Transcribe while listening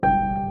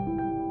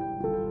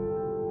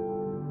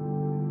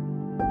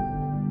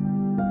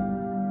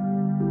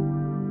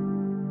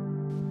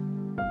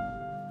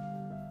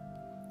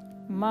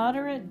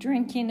Moderate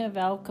drinking of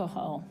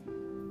alcohol.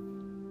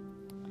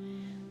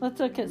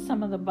 Let's look at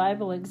some of the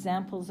Bible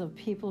examples of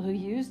people who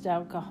used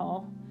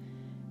alcohol,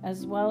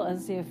 as well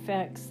as the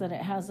effects that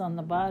it has on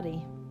the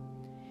body.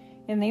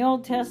 In the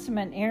Old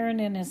Testament, Aaron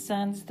and his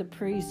sons, the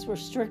priests, were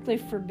strictly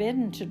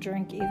forbidden to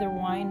drink either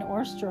wine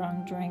or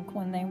strong drink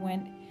when they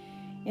went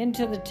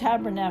into the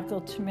tabernacle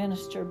to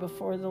minister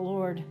before the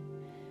Lord.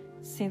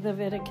 See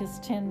Leviticus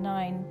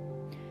 10:9.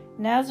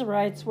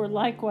 Nazarites were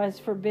likewise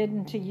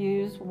forbidden to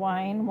use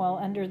wine while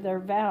under their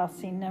vow.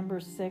 See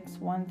Numbers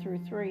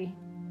 6:1-3.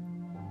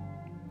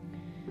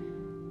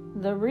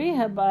 The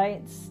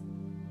Rehabites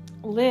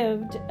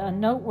lived a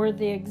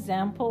noteworthy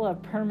example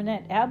of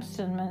permanent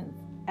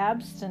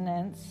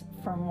abstinence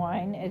from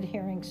wine,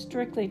 adhering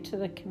strictly to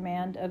the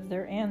command of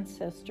their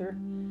ancestor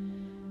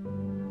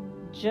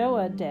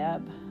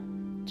Joadab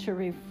to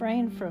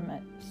refrain from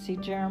it. See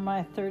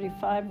Jeremiah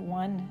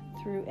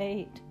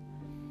 35:1-8.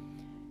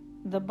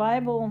 The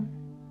Bible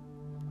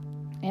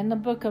in the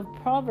book of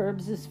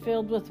Proverbs is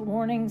filled with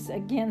warnings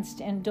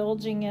against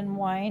indulging in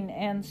wine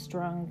and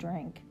strong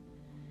drink.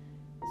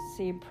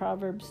 See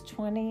Proverbs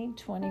 20,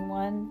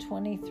 21,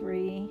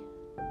 23,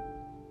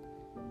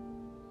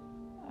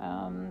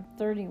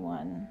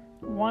 31.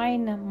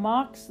 Wine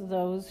mocks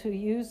those who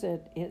use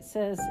it, it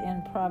says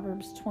in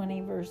Proverbs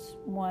 20, verse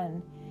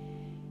 1,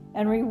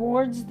 and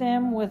rewards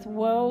them with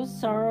woe,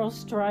 sorrow,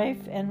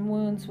 strife, and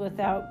wounds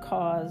without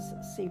cause.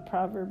 See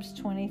Proverbs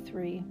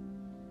 23.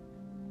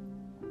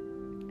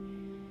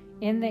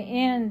 In the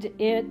end,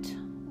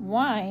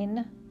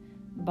 wine,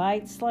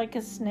 bites like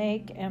a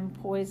snake and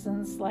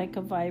poisons like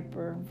a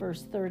viper.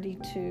 Verse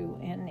 32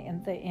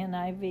 in the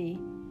NIV.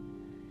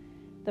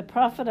 The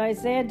prophet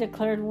Isaiah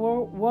declared,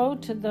 woe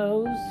to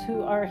those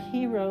who are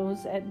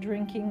heroes at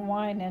drinking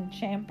wine and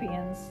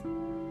champions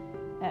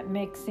at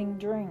mixing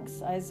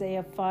drinks.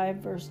 Isaiah 5,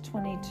 verse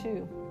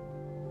 22.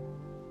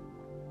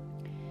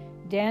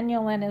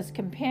 Daniel and his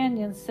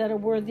companions set a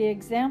worthy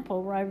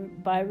example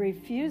by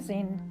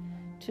refusing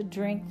to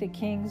drink the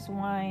king's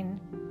wine.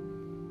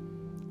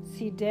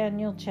 See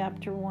Daniel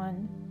chapter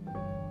 1.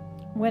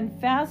 When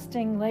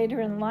fasting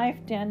later in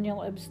life,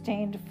 Daniel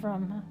abstained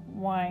from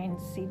wine.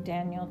 See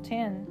Daniel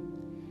 10.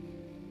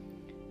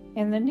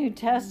 In the New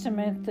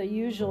Testament, the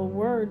usual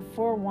word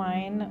for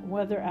wine,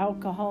 whether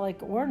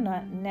alcoholic or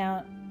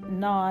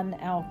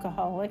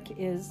non-alcoholic,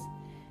 is,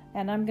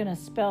 and I'm going to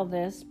spell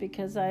this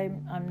because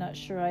I'm not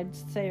sure I'd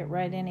say it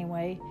right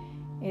anyway.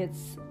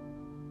 It's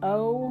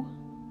O-I-N-O-S.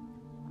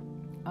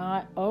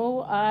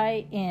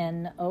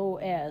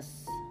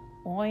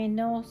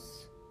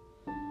 Oinos,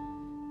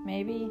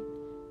 maybe.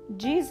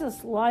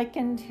 Jesus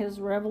likened his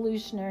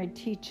revolutionary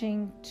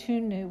teaching to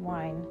new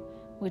wine,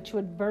 which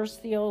would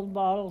burst the old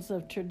bottles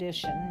of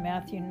tradition,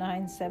 Matthew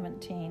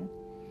 9:17.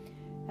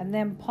 And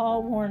then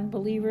Paul warned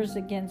believers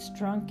against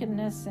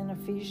drunkenness in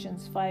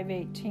Ephesians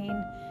 5:18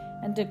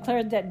 and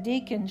declared that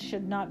deacons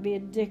should not be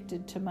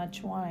addicted to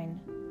much wine.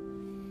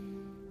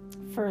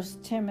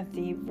 1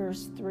 Timothy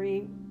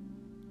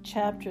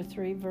chapter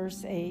 3,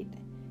 verse 8.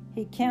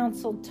 He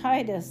counseled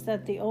Titus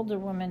that the older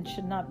women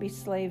should not be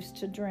slaves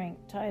to drink,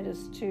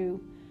 Titus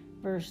 2,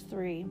 verse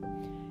 3.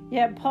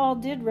 Yet Paul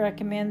did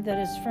recommend that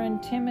his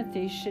friend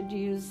Timothy should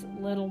use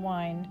little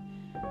wine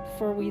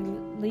for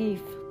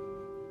relief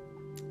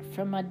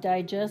from a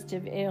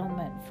digestive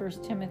ailment,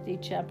 1 Timothy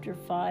chapter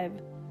 5.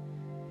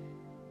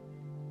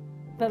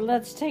 But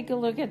let's take a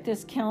look at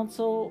this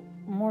counsel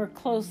more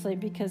closely,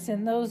 because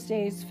in those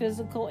days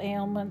physical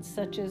ailments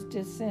such as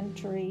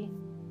dysentery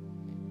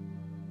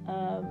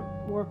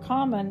were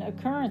common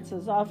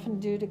occurrences, often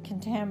due to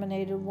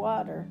contaminated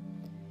water.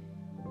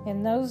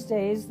 In those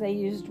days, they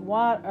used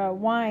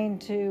wine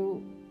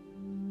to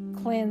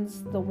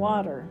cleanse the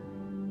water,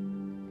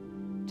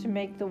 to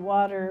make the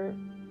water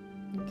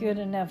good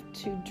enough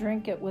to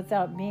drink it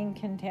without being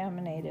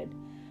contaminated.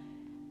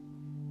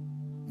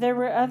 There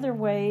were other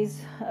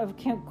ways of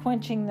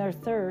quenching their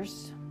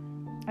thirst,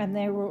 and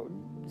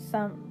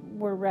some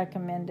were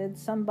recommended.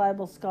 Some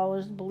Bible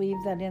scholars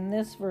believe that in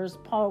this verse,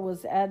 Paul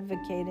was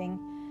advocating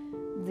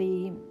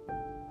the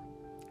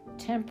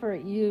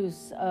temperate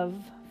use of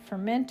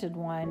fermented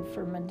wine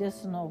for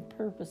medicinal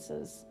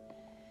purposes.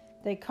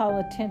 They call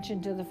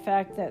attention to the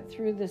fact that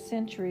through the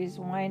centuries,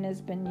 wine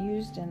has been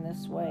used in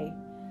this way.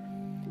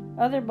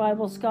 Other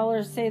Bible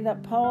scholars say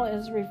that Paul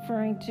is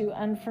referring to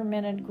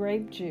unfermented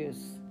grape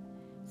juice,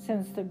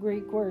 since the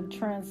Greek word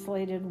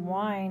translated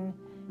wine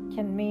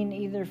can mean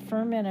either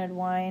fermented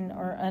wine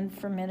or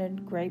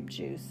unfermented grape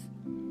juice.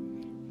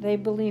 They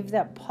believe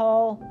that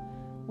Paul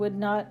would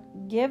not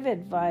give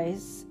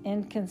advice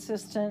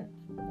inconsistent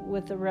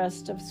with the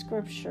rest of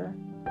Scripture,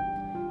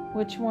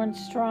 which warned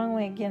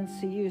strongly against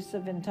the use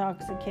of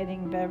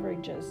intoxicating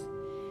beverages,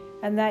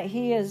 and that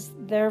he is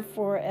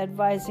therefore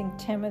advising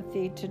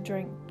Timothy to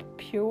drink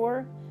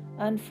pure,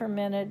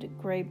 unfermented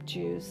grape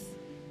juice.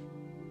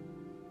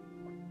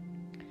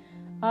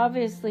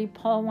 Obviously,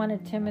 Paul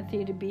wanted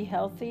Timothy to be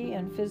healthy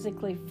and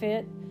physically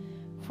fit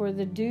for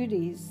the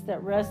duties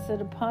that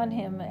rested upon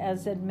him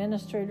as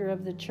administrator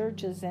of the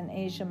churches in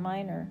Asia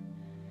Minor.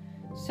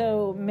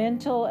 So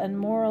mental and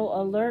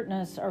moral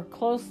alertness are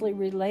closely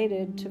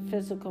related to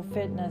physical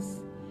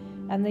fitness,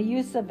 and the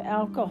use of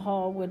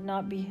alcohol would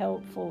not be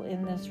helpful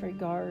in this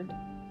regard.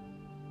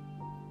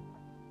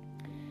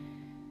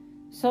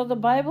 So the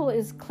Bible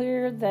is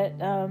clear that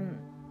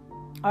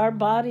our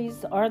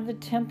bodies are the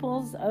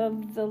temples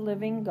of the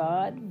living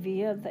God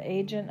via the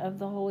agent of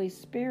the Holy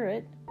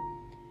Spirit.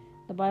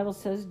 The Bible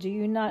says, "Do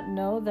you not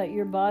know that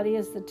your body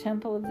is the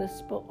temple of the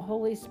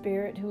Holy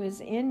Spirit who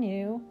is in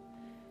you,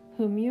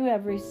 whom you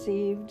have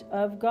received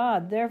of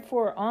God?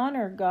 Therefore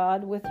honor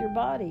God with your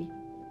body."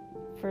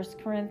 1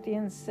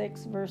 Corinthians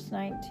 6, verse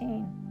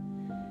 19.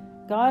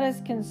 God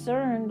is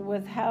concerned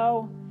with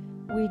how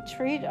we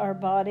treat our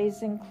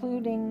bodies,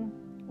 including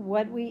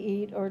what we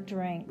eat or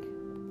drink.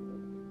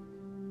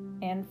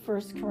 In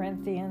 1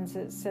 Corinthians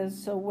it says,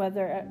 "So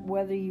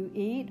whether you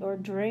eat or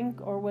drink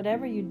or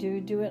whatever you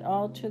do, do it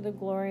all to the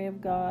glory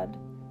of God."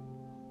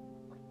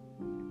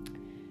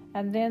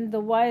 And then the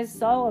wise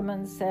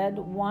Solomon said,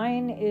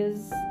 "Wine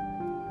is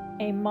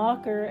a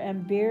mocker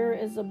and beer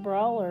is a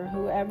brawler.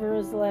 Whoever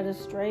is led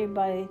astray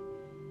by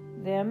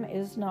them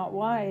is not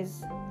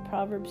wise."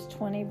 Proverbs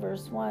 20,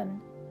 verse 1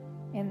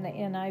 in the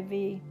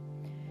NIV.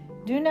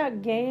 "Do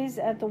not gaze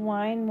at the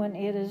wine when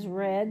it is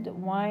red.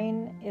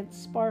 Wine, it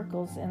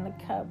sparkles in the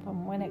cup,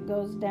 and when it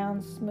goes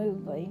down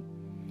smoothly.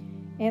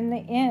 In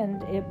the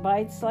end, it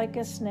bites like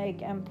a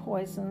snake and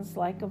poisons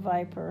like a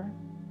viper."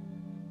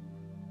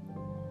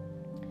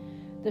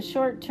 The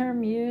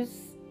short-term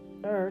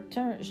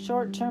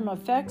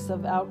effects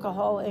of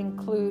alcohol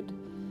include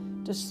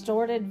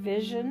distorted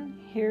vision,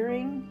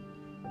 hearing,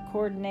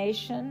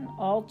 coordination,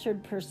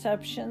 altered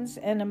perceptions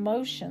and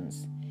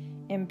emotions,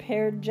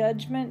 impaired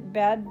judgment,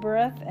 bad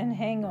breath, and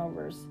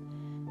hangovers.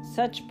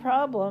 Such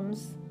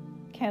problems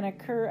can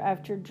occur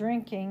after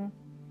drinking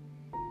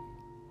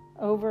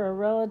over a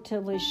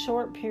relatively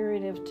short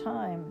period of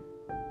time.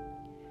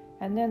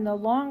 And then the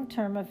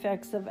long-term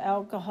effects of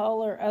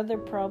alcohol are other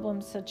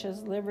problems such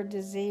as liver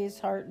disease,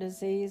 heart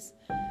disease,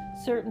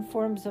 certain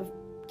forms of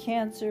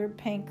cancer,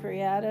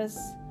 pancreatitis,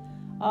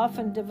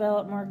 often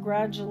develop more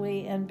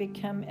gradually and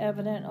become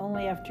evident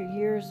only after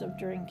years of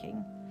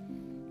drinking.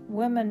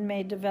 Women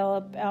may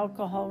develop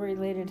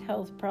alcohol-related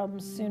health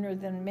problems sooner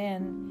than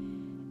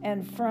men,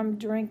 and from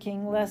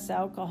drinking less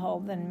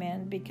alcohol than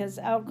men, because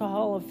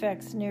alcohol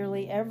affects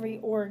nearly every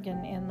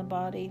organ in the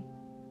body.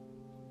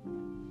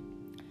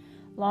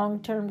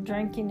 Long-term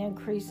drinking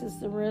increases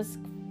the risk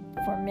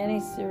for many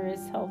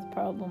serious health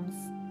problems.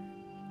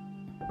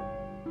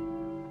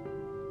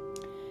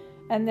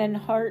 And then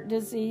heart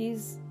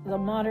disease. The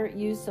moderate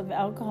use of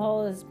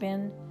alcohol has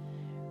been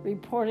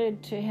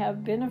reported to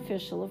have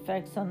beneficial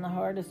effects on the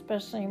heart,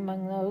 especially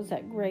among those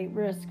at great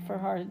risk for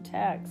heart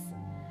attacks,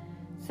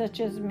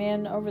 such as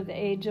men over the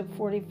age of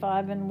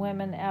 45 and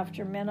women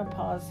after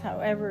menopause.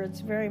 However, it's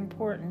very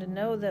important to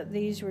know that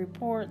these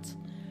reports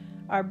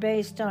are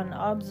based on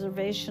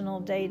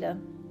observational data,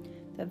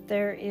 that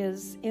there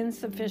is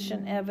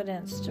insufficient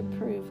evidence to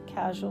prove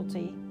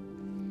causality.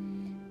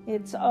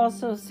 It's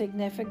also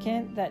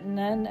significant that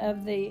none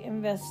of the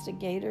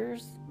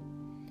investigators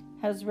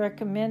has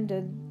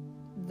recommended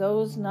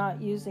those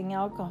not using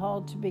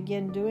alcohol to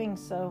begin doing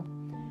so.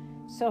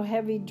 So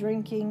heavy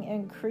drinking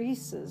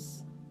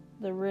increases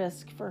the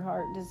risk for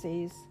heart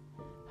disease,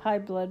 high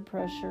blood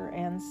pressure,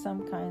 and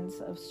some kinds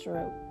of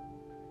stroke.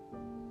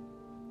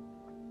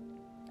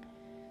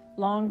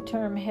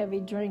 Long-term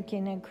heavy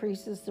drinking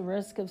increases the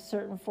risk of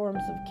certain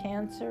forms of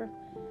cancer,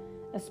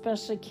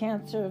 especially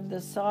cancer of the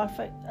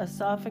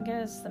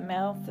esophagus, the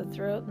mouth, the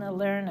throat, and the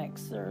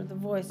larynx, or the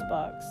voice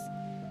box.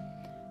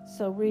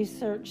 So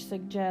research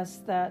suggests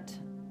that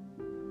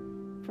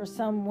for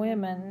some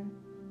women,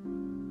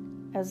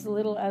 as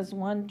little as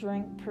one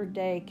drink per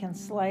day can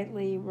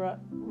slightly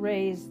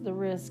raise the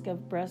risk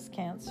of breast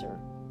cancer.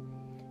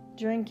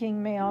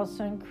 Drinking may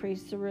also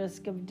increase the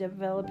risk of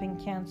developing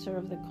cancer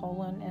of the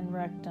colon and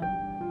rectum.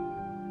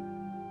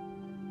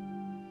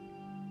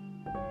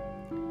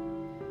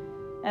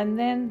 And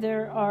then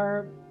there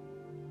are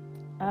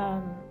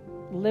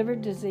liver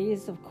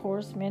disease, of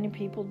course. Many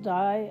people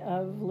die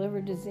of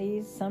liver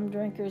disease. Some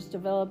drinkers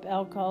develop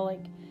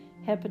alcoholic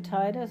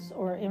hepatitis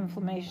or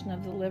inflammation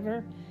of the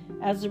liver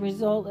as a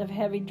result of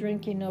heavy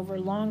drinking over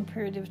a long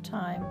period of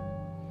time.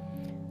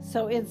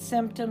 So its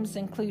symptoms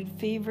include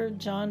fever,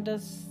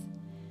 jaundice,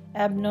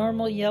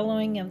 abnormal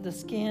yellowing of the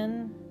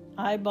skin,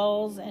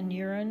 eyeballs and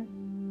urine,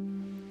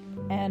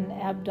 and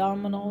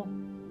abdominal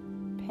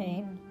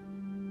pain.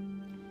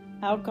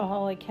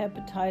 Alcoholic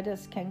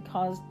hepatitis can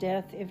cause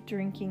death if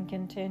drinking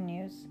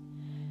continues.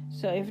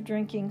 So if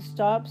drinking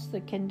stops,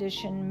 the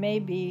condition may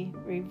be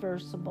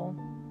reversible.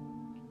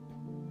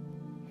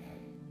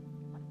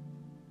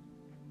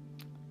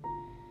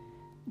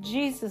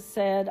 Jesus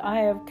said,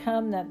 "I have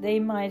come that they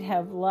might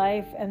have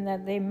life and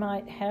that they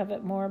might have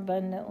it more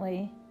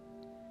abundantly."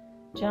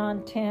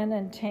 John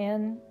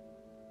 10:10.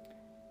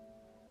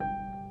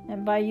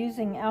 And by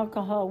using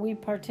alcohol, we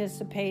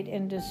participate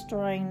in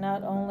destroying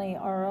not only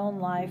our own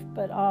life,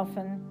 but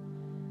often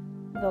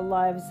the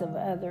lives of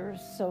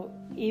others. So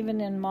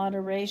even in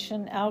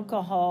moderation,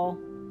 alcohol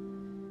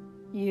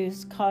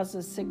use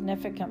causes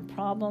significant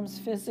problems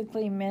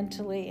physically,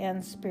 mentally,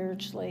 and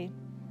spiritually.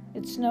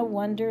 It's no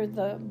wonder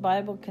the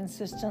Bible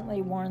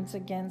consistently warns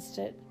against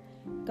it.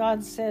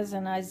 God says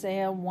in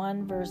Isaiah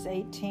 1 verse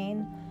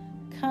 18,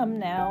 "Come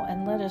now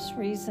and let us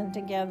reason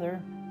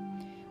together."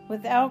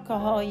 With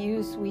alcohol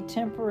use, we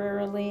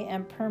temporarily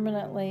and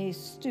permanently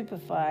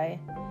stupefy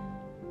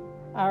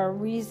our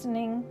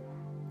reasoning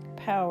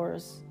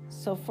powers.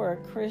 So for a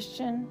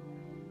Christian,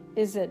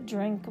 is it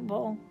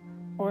drinkable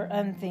or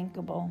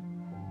unthinkable?